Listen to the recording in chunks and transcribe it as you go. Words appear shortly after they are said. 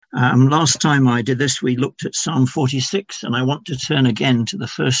Last time I did this, we looked at Psalm 46, and I want to turn again to the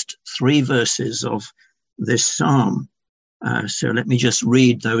first three verses of this psalm. So let me just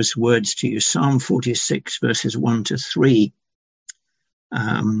read those words to you. Psalm 46, verses 1 to 3.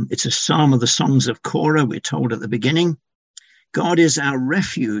 It's a psalm of the songs of Korah, we're told at the beginning. God is our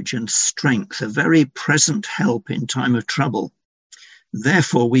refuge and strength, a very present help in time of trouble.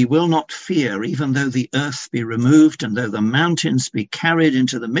 Therefore we will not fear, even though the earth be removed, and though the mountains be carried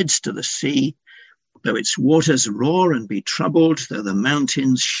into the midst of the sea, though its waters roar and be troubled, though the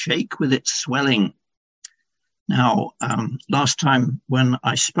mountains shake with its swelling. Now, last time when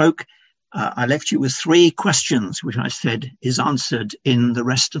I spoke, I left you with three questions, which I said is answered in the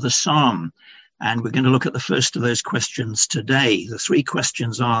rest of the psalm. And we're going to look at the first of those questions today. The three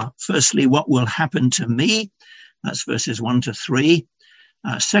questions are, firstly, what will happen to me? That's verses 1 to 3.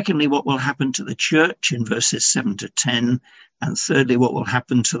 Secondly, what will happen to the church in verses 7 to 10? And thirdly, what will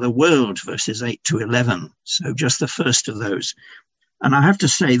happen to the world, verses 8 to 11? So just the first of those. And I have to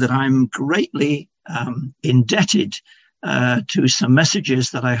say that I'm greatly indebted to some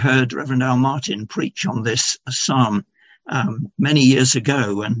messages that I heard Reverend Al Martin preach on this psalm many years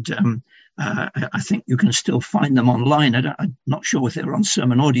ago. And I think you can still find them online. I'm not sure if they're on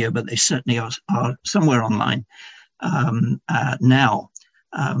Sermon Audio, but they certainly are somewhere online now.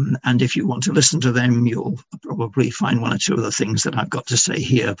 And if you want to listen to them, you'll probably find one or two of the things that I've got to say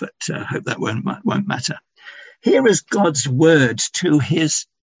here, but I hope that won't matter. Here is God's word to his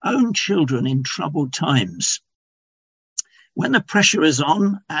own children in troubled times. When the pressure is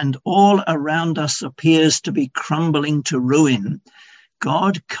on and all around us appears to be crumbling to ruin,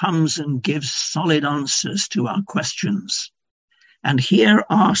 God comes and gives solid answers to our questions. And here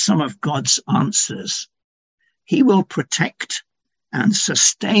are some of God's answers. He will protect and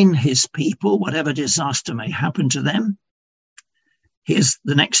sustain his people, whatever disaster may happen to them. Here's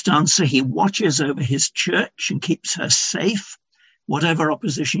the next answer. He watches over his church and keeps her safe, whatever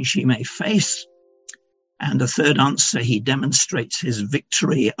opposition she may face. And the third answer, he demonstrates his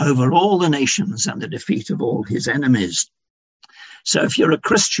victory over all the nations and the defeat of all his enemies. So if you're a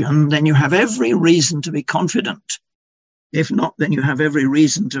Christian, then you have every reason to be confident. If not, then you have every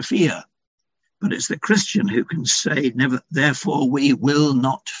reason to fear. But it's the Christian who can say, therefore we will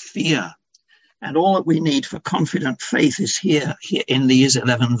not fear. And all that we need for confident faith is here in these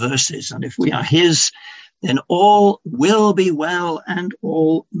 11 verses. And if we are his, then all will be well and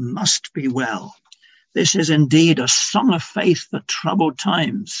all must be well. This is indeed a song of faith for troubled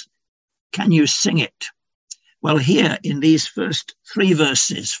times. Can you sing it? Well, here in these first three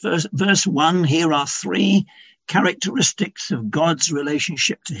verses, verse 1, here are three characteristics of God's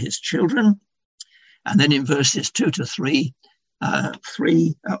relationship to his children. And then in verses 2 to 3, or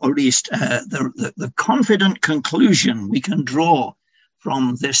at least the confident conclusion we can draw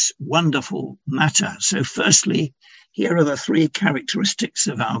from this wonderful matter. So firstly, here are the three characteristics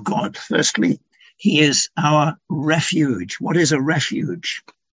of our God. Firstly, he is our refuge. What is a refuge?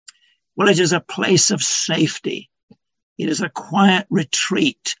 Well, it is a place of safety. It is a quiet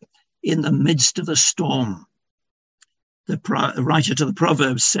retreat in the midst of the storm. The writer to the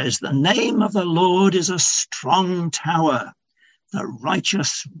Proverbs says, the name of the Lord is a strong tower. The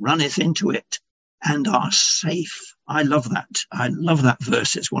righteous runneth into it and are safe. I love that. I love that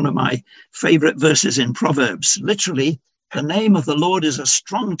verse. It's one of my favorite verses in Proverbs. Literally, the name of the Lord is a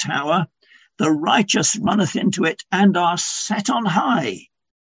strong tower. The righteous runneth into it and are set on high.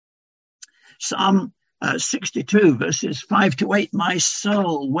 Psalm 62, verses 5 to 8, my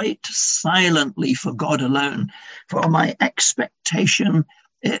soul, wait silently for God alone, for my expectation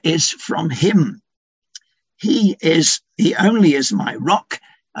is from him. He only is my rock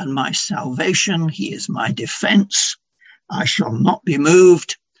and my salvation. He is my defense. I shall not be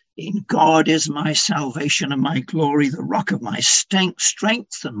moved. In God is my salvation and my glory, the rock of my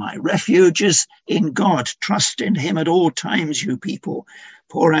strength and my refuge is in God. Trust in him at all times, you people.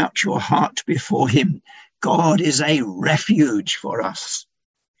 Pour out your heart before him. God is a refuge for us.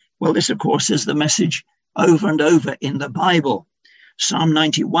 Well, this, of course, is the message over and over in the Bible. Psalm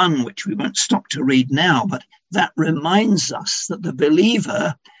 91, which we won't stop to read now, but that reminds us that the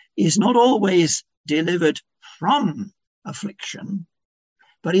believer is not always delivered from affliction,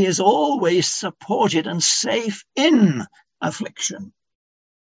 but he is always supported and safe in affliction.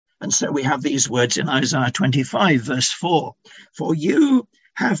 And so we have these words in Isaiah 25, verse 4. For you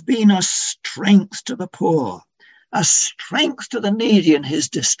have been a strength to the poor, a strength to the needy in his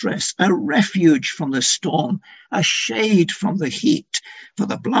distress, a refuge from the storm, a shade from the heat. For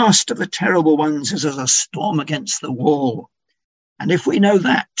the blast of the terrible ones is as a storm against the wall. And if we know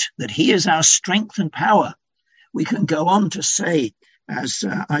that he is our strength and power, we can go on to say, as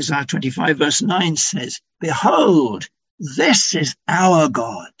Isaiah 25 verse 9 says, behold, this is our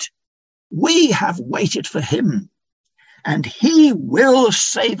God. We have waited for him, and he will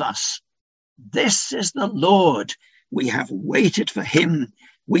save us. This is the Lord. We have waited for him.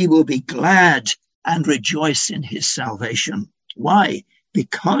 We will be glad and rejoice in his salvation. Why?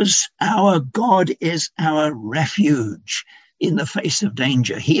 Because our God is our refuge in the face of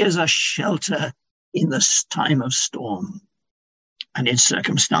danger. He is a shelter in this time of storm. And in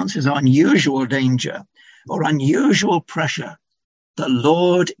circumstances of unusual danger or unusual pressure, the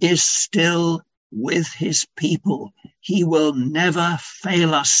Lord is still with his people. He will never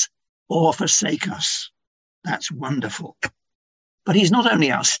fail us or forsake us. That's wonderful. But he's not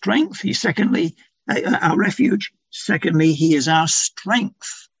only our strength, he's secondly our refuge. Secondly, he is our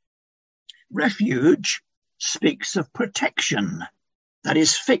strength. Refuge speaks of protection that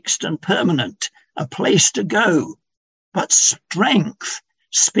is fixed and permanent, a place to go. But strength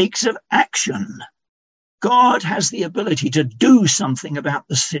speaks of action. God has the ability to do something about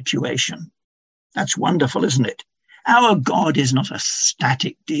the situation. That's wonderful, isn't it? Our God is not a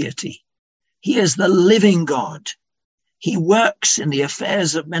static deity. He is the living God. He works in the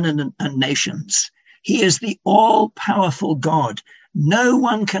affairs of men and nations. He is the all-powerful God. No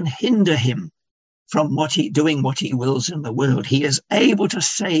one can hinder him from doing what he wills in the world. He is able to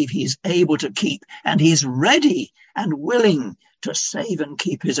save, he's able to keep, and he's ready and willing to save and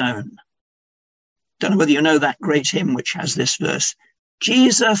keep his own. Don't know whether you know that great hymn which has this verse.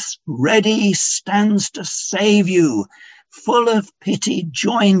 Jesus ready stands to save you, full of pity,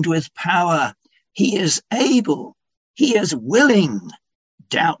 joined with power. He is able, he is willing,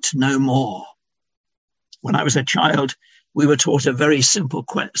 doubt no more. When I was a child, we were taught a very simple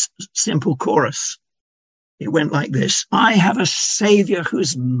chorus. It went like this. I have a Savior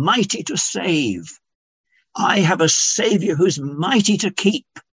who's mighty to save. I have a Savior who's mighty to keep.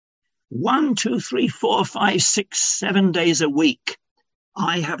 1, 2, 3, 4, 5, 6, 7 days a week.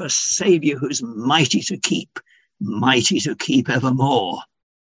 I have a Savior who's mighty to keep evermore.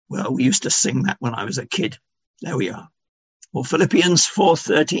 Well, we used to sing that when I was a kid. There we are. Or Philippians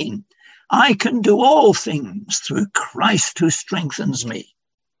 4:13. I can do all things through Christ who strengthens me.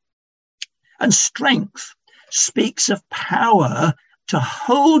 And strength speaks of power to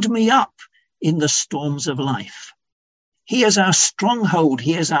hold me up in the storms of life. He is our stronghold.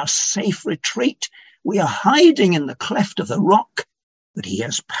 He is our safe retreat. We are hiding in the cleft of the rock, but he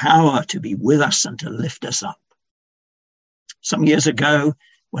has power to be with us and to lift us up. Some years ago,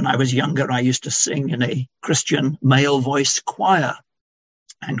 when I was younger, I used to sing in a Christian male voice choir.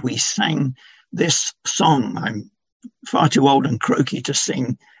 And we sang this song. I'm far too old and croaky to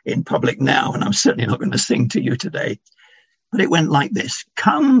sing in public now, and I'm certainly not going to sing to you today. But it went like this.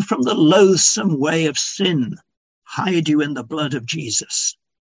 Come from the loathsome way of sin, hide you in the blood of Jesus.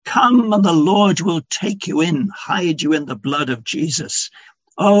 Come and the Lord will take you in, hide you in the blood of Jesus.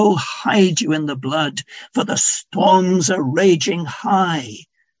 Oh, hide you in the blood, for the storms are raging high.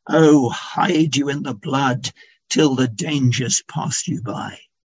 Oh, hide you in the blood till the dangers pass you by.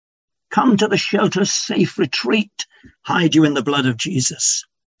 Come to the shelter's safe retreat, hide you in the blood of Jesus.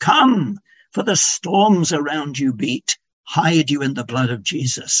 Come, for the storms around you beat, hide you in the blood of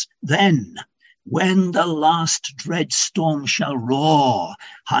Jesus. Then, when the last dread storm shall roar,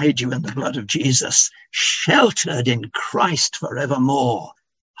 hide you in the blood of Jesus. Sheltered in Christ forevermore,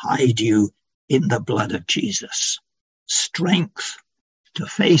 hide you in the blood of Jesus. Strength to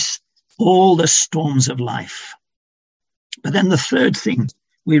face all the storms of life. But then the third thing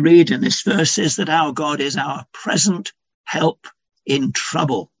we read in this verse is that our God is our present help in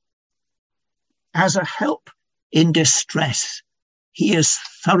trouble. As a help in distress, he is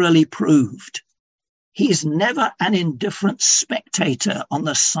thoroughly proved. He's never an indifferent spectator on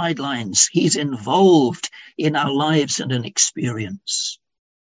the sidelines. He's involved in our lives and an experience.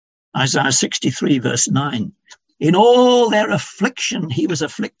 Isaiah 63 verse 9. In all their affliction he was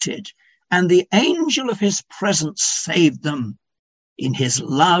afflicted, and the angel of his presence saved them. In his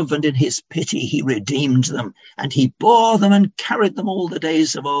love and in his pity, he redeemed them, and he bore them and carried them all the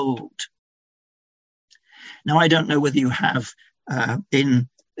days of old. Now, I don't know whether you have in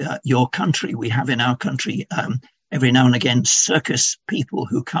your country, we have in our country every now and again circus people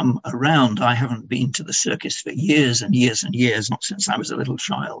who come around. I haven't been to the circus for years and years and years, not since I was a little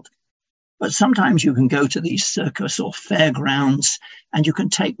child. But sometimes you can go to these circus or fairgrounds and you can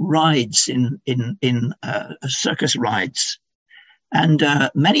take rides in circus rides. And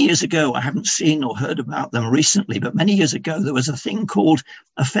many years ago, I haven't seen or heard about them recently, but many years ago, there was a thing called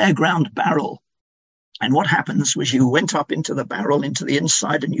a fairground barrel. And what happens was you went up into the barrel, into the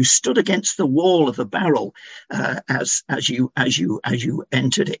inside, and you stood against the wall of the barrel as you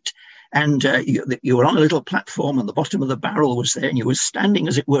entered it. And you were on a little platform, and the bottom of the barrel was there, and you were standing,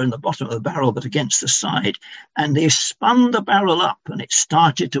 as it were, in the bottom of the barrel, but against the side. And they spun the barrel up, and it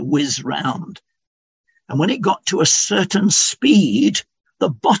started to whiz round. And when it got to a certain speed, the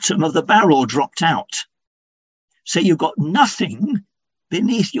bottom of the barrel dropped out. So you got nothing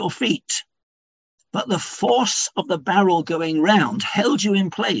beneath your feet. But the force of the barrel going round held you in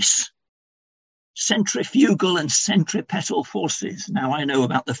place. Centrifugal and centripetal forces. Now, I know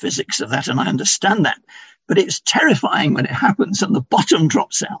about the physics of that and I understand that, but it's terrifying when it happens and the bottom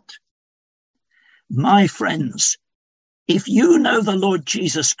drops out. My friends, if you know the Lord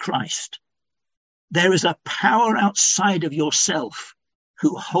Jesus Christ, there is a power outside of yourself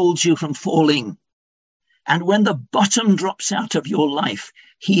who holds you from falling. And when the bottom drops out of your life,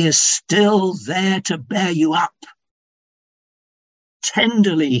 he is still there to bear you up.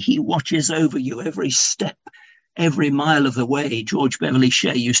 Tenderly, he watches over you every step, every mile of the way. George Beverly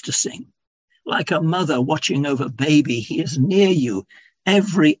Shea used to sing. Like a mother watching over baby, he is near you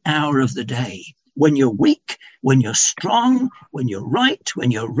every hour of the day. When you're weak, when you're strong, when you're right,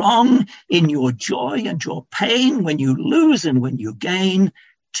 when you're wrong, in your joy and your pain, when you lose and when you gain,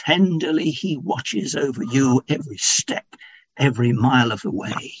 tenderly he watches over you every step, every mile of the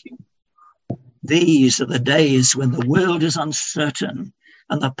way. These are the days when the world is uncertain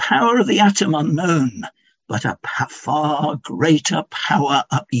and the power of the atom unknown, but a far greater power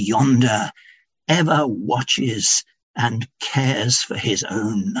up yonder ever watches and cares for his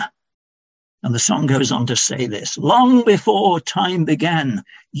own. And the song goes on to say this: long before time began,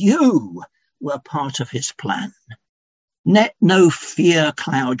 you were part of his plan. Let no fear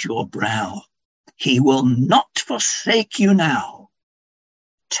cloud your brow. He will not forsake you now.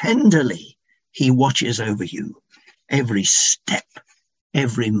 Tenderly, he watches over you every step,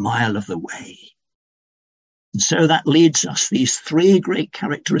 every mile of the way. And so that leads us, these three great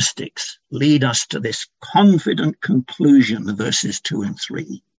characteristics lead us to this confident conclusion of verses 2 and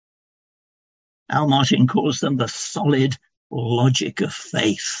 3. Al Martin calls them the solid logic of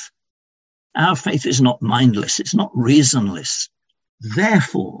faith. Our faith is not mindless, it's not reasonless.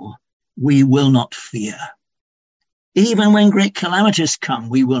 Therefore, we will not fear. Even when great calamities come,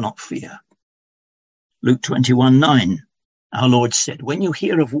 we will not fear. Luke 21:9, our Lord said, when you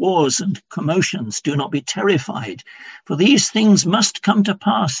hear of wars and commotions, do not be terrified, for these things must come to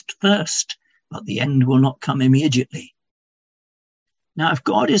pass first, but the end will not come immediately. Now, if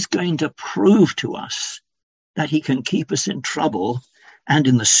God is going to prove to us that he can keep us in trouble and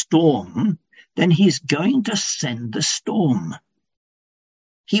in the storm, then he's going to send the storm.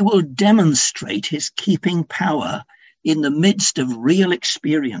 He will demonstrate his keeping power in the midst of real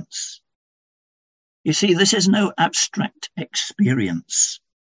experience. You see, this is no abstract experience.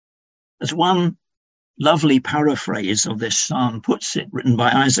 As one lovely paraphrase of this psalm puts it, written by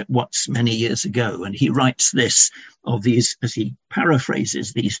Isaac Watts many years ago, and he writes this of these, as he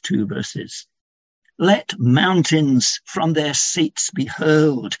paraphrases these two verses: let mountains from their seats be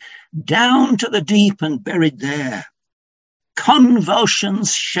hurled down to the deep and buried there.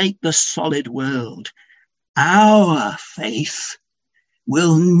 Convulsions shake the solid world. Our faith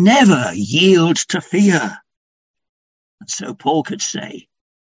will never yield to fear. And so Paul could say,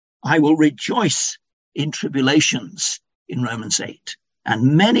 I will rejoice in tribulations in Romans 8.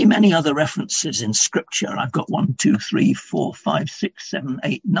 And many, many other references in Scripture. I've got 1, 2, 3, 4, 5, 6, 7,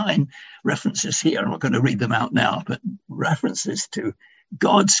 8, 9 references here. I'm not going to read them out now, but references to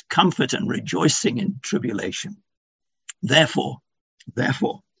God's comfort and rejoicing in tribulation. Therefore,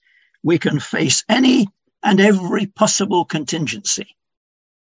 we can face any and every possible contingency.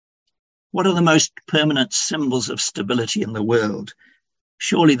 What are the most permanent symbols of stability in the world?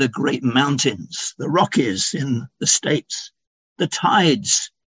 Surely the great mountains, the Rockies in the States, the tides,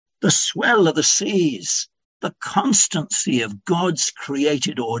 the swell of the seas, the constancy of God's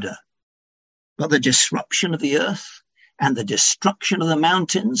created order. But the disruption of the earth and the destruction of the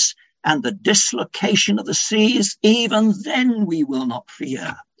mountains and the dislocation of the seas, even then we will not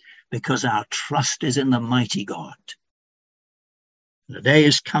fear, because our trust is in the mighty God. The day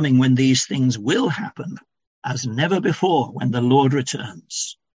is coming when these things will happen as never before when the Lord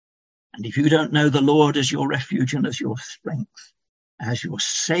returns. And if you don't know the Lord as your refuge and as your strength, as your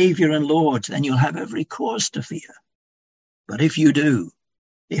Savior and Lord, then you'll have every cause to fear. But if you do,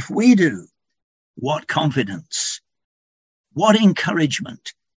 if we do, what confidence, what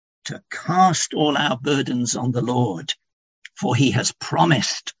encouragement to cast all our burdens on the Lord, for he has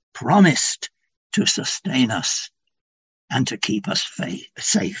promised to sustain us and to keep us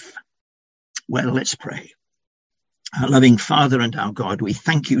safe. Well, let's pray. Our loving Father and our God, we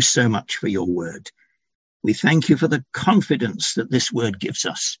thank you so much for your word. We thank you for the confidence that this word gives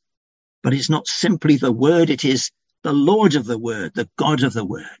us. But it's not simply the word, it is the Lord of the word, the God of the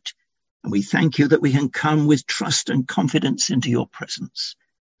word. And we thank you that we can come with trust and confidence into your presence.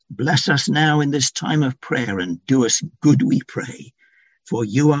 Bless us now in this time of prayer and do us good, we pray. For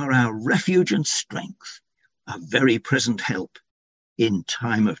you are our refuge and strength, our very present help in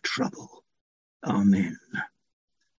time of trouble. Amen.